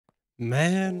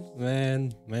Man.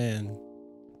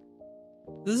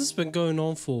 This has been going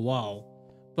on for a while,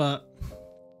 but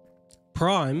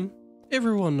Prime,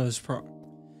 everyone knows Prime.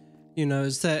 You know,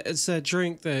 it's that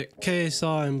drink that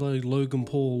KSI and bloody Logan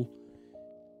Paul,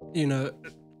 you know,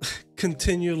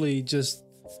 continually just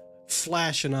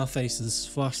flash in our faces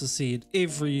for us to see it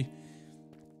every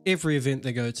event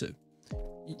they go to.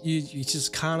 You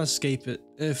just can't escape it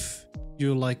if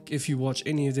you watch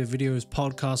any of their videos,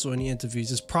 podcasts, or any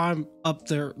interviews. It's Prime up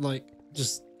there, like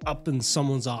just up in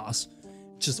someone's ass,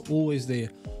 just always there.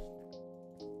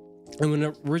 And when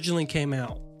it originally came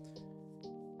out,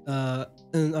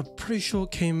 and I'm pretty sure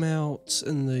it came out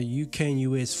in the UK and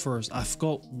US first. I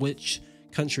forgot which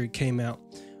country it came out.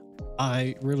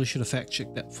 I really should have fact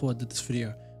checked that before I did this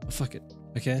video. But fuck it,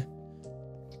 okay?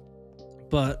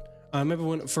 But I remember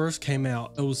when it first came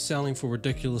out, it was selling for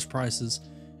ridiculous prices,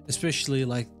 especially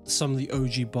like some of the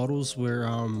OG bottles where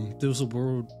there was a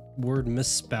word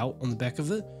misspelt on the back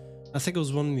of it. I think it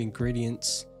was one of the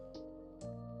ingredients,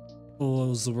 or it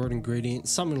was the word ingredient,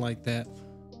 something like that.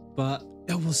 But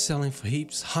it was selling for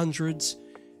heaps, hundreds.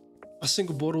 A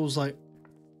single bottle was like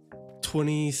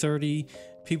 20, 30.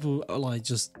 People are like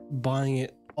just buying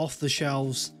it off the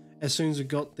shelves as soon as it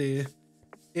got there.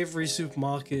 Every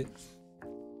supermarket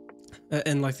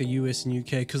in like the US and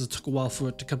UK, because it took a while for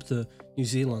it to come to New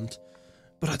Zealand.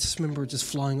 But I just remember it just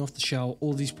flying off the shelf,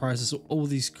 all these prices, all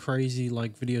these crazy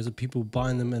like videos of people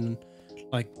buying them and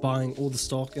like buying all the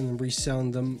stock and then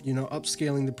reselling them, you know,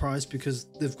 upscaling the price because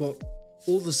they've got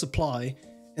all the supply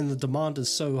and the demand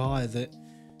is so high that,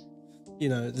 you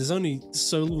know, there's only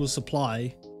so little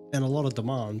supply and a lot of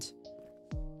demand.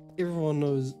 Everyone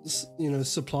knows, you know,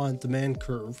 supply and demand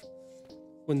curve.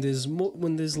 When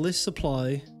there's less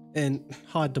supply and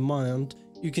high demand,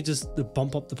 you can just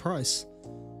bump up the price.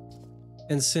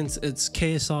 And since it's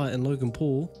KSI and Logan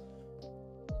Paul,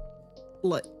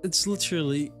 like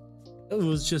it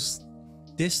was just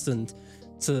destined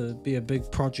to be a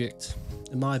big project,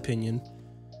 in my opinion.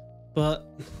 But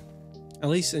at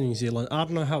least in New Zealand, I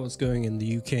don't know how it's going in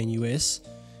the UK and US.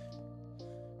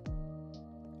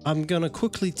 I'm gonna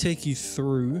quickly take you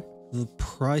through the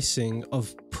pricing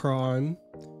of Prime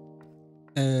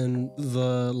in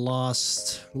the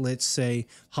last, let's say,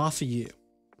 half a year,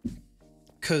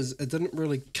 because it didn't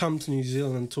really come to New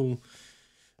Zealand until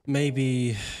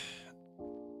maybe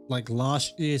like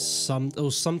last year. It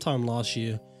was sometime last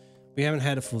year. We haven't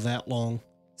had it for that long.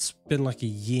 It's been like a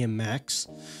year max.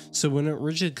 So when it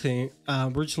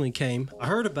originally came, I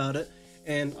heard about it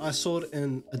and I saw it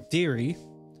in a dairy.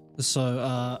 So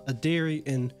a dairy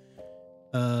in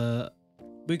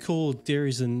we call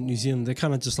dairies in New Zealand, they're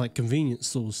kind of just like convenience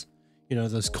stores, you know,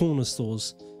 those corner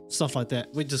stores, stuff like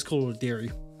that. We just call it a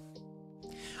dairy.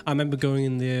 I remember going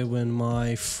in there when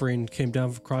my friend came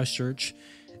down from Christchurch,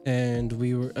 and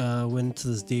we went to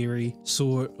this dairy.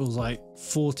 Saw it was like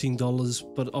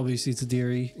 $14, but obviously it's a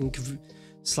dairy and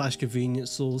slash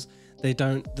convenience stores. They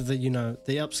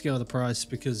upscale the price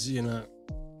because, you know,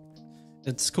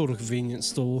 it's called a convenience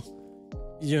store.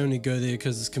 You only go there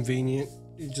because it's convenient.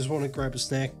 You just want to grab a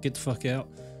snack, get the fuck out.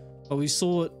 But we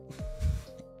saw it,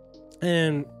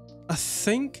 and I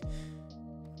think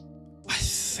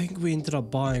we ended up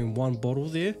buying one bottle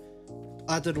there.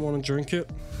 I didn't want to drink it.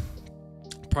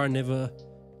 Prime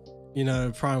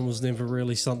was never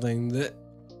really something that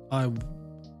I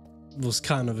was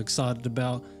kind of excited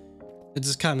about. It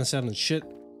just kind of sounded shit.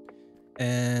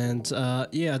 And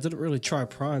yeah, I didn't really try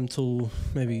Prime till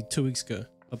maybe 2 weeks ago.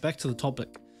 But back to the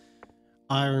topic.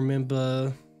 I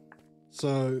remember,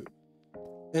 so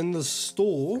in the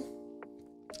store,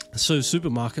 so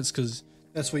supermarkets, because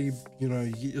that's where you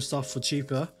get your stuff for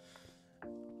cheaper.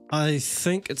 I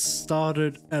think it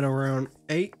started at around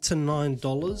 $8 to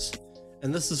 $9,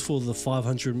 and this is for the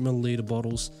 500 milliliter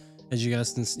bottles. As you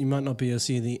guys can see, you might not be able to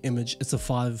see the image. It's a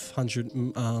 500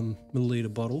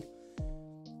 milliliter bottle.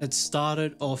 It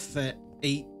started off at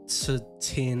 8 to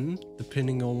 10,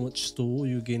 depending on which store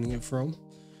you're getting it from.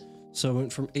 So it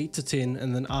went from 8 to 10,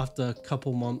 and then after a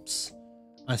couple months,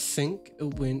 I think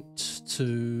it went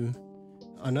to,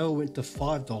 I know it went to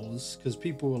 $5, because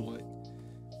people were like,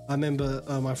 I remember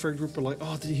my friend group were like,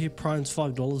 oh, did you hear Prime's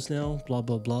 $5 now? Blah,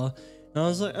 blah, blah. And I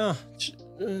was like,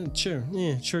 sure.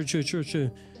 Yeah, sure.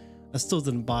 I still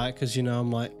didn't buy it because, you know, I'm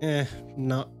like,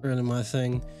 not really my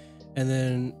thing. And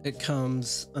then it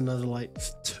comes another like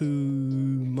 2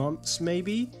 months,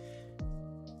 maybe.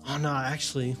 Oh, no,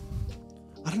 actually,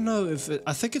 I don't know if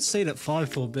I think it stayed at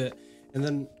 5 for a bit. And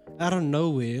then out of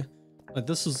nowhere, like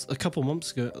this was a couple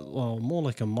months ago, well, more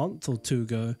like a month or two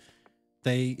ago,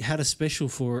 they had a special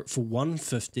for it for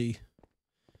 $150.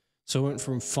 So it went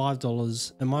from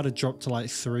 $5. It might have dropped to like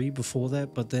 3 before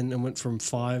that, but then it went from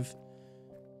 5.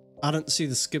 I didn't see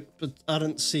the skip, but I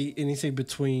didn't see anything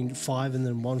between 5 and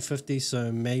then 150.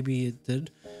 So maybe it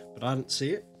did, but I didn't see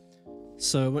it.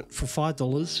 So it went from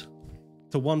 $5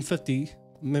 to 150.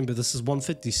 Remember, this is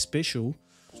 150 special.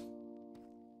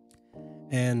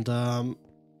 And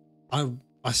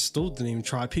I still didn't even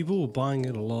try. People were buying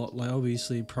it a lot. Like,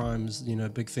 obviously Prime's, you know,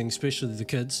 big thing, especially the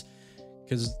kids.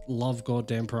 Kids love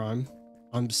goddamn Prime.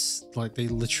 Like, they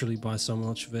literally buy so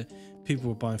much of it. People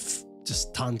were buying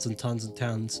just tons and tons and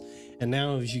tons. And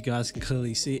now, as you guys can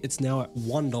clearly see, it's now at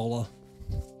 $1.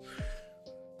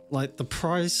 Like, the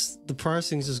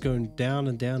pricing's just going down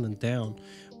and down and down.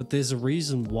 But there's a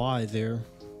reason why they're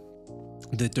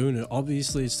doing it.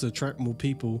 Obviously, it's to attract more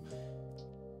people.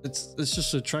 It's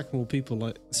just to attract more people,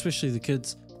 like, especially the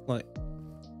kids. Like,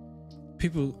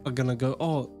 people are gonna go,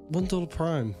 oh, $1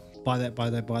 Prime, buy that, buy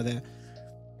that, buy that.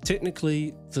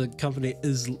 Technically, the company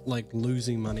is like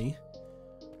losing money,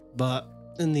 but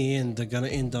in the end, they're gonna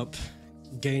end up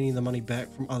gaining the money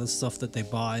back from other stuff that they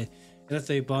buy. And if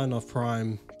they buy enough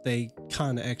Prime, they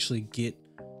kind of actually do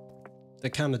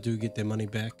get their money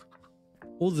back.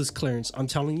 All this clearance, I'm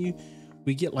telling you,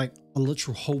 we get like a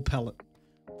literal whole pallet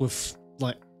with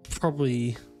like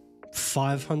probably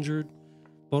 500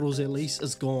 bottles at least.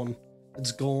 It's gone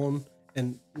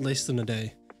in less than a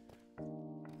day.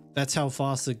 That's how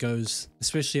fast it goes,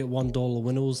 especially at $1.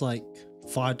 When it was like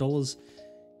 $5,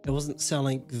 it wasn't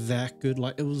selling that good.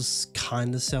 Like, it was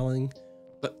kind of selling,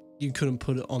 but you couldn't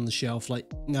put it on the shelf. Like,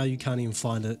 now you can't even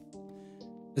find it.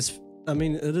 I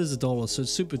mean, it is $1, so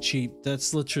it's super cheap.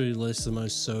 That's literally less than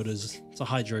most sodas. It's a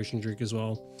hydration drink as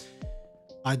well.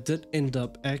 I did end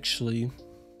up actually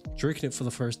drinking it for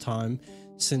the first time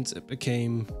since it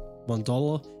became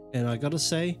 $1, and I gotta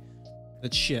say,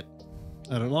 it's shit.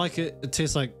 I don't like it. It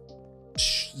tastes like,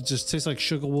 it just tastes like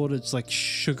sugar water. It's like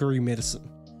sugary medicine.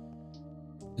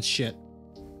 It's shit.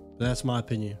 But that's my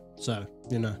opinion. So,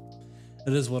 you know,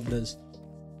 it is what it is.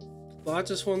 But I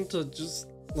just wanted to just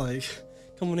like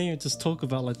come on here and just talk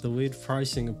about like the weird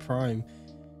pricing of Prime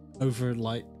over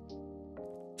like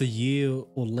the year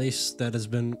or less that has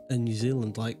been in New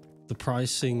Zealand. Like, the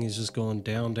pricing is just going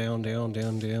down, down, down,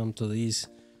 down, down to these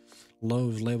low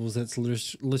levels that's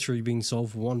literally being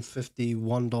sold for $1.50,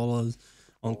 $1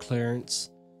 on clearance.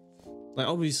 Like,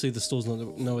 obviously the stores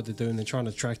know what they're doing. They're trying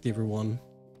to attract everyone,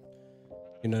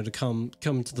 you know, to come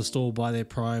to the store, buy their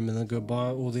Prime, and then go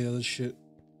buy all the other shit.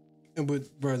 And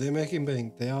bro, they're making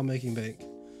bank. They are making bank.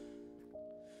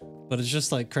 But it's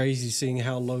just like crazy seeing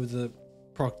how low the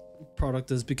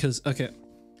product is, because, okay,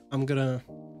 I'm gonna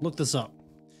look this up.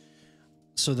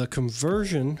 So the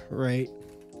conversion rate,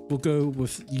 we'll go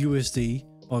with USD,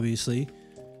 obviously.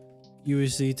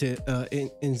 USD to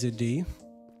NZD.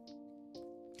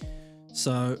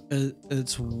 So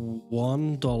it's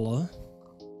 $1.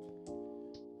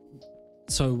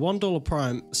 So $1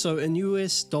 Prime. So in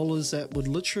US dollars, that would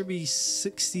literally be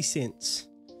 60 cents.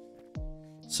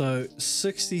 So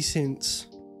 60 cents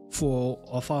for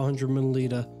a 500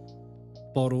 milliliter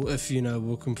bottle, if, you know,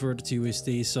 we'll convert it to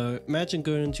USD. So imagine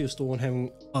going into your store and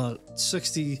having a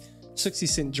 60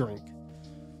 cent drink,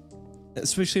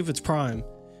 especially if it's Prime.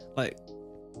 Like,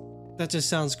 that just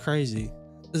sounds crazy.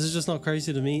 Is it just not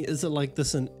crazy to me? Is it like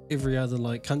this in every other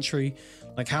like country?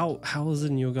 Like, how is it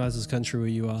in your guys' country where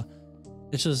you are?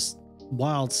 It's just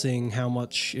wild seeing how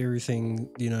much everything,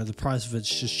 you know, the price of it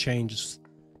just changes.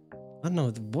 I don't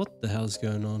know what the hell's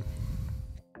going on.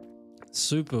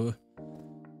 Super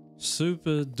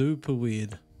duper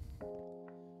weird.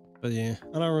 But yeah,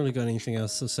 I don't really got anything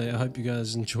else to say. I hope you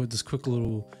guys enjoyed this quick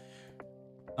little,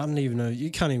 I don't even know, you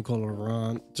can't even call it a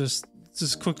rant, just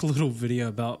quick little video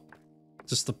about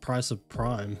just the price of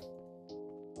Prime.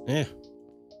 Yeah,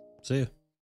 see ya.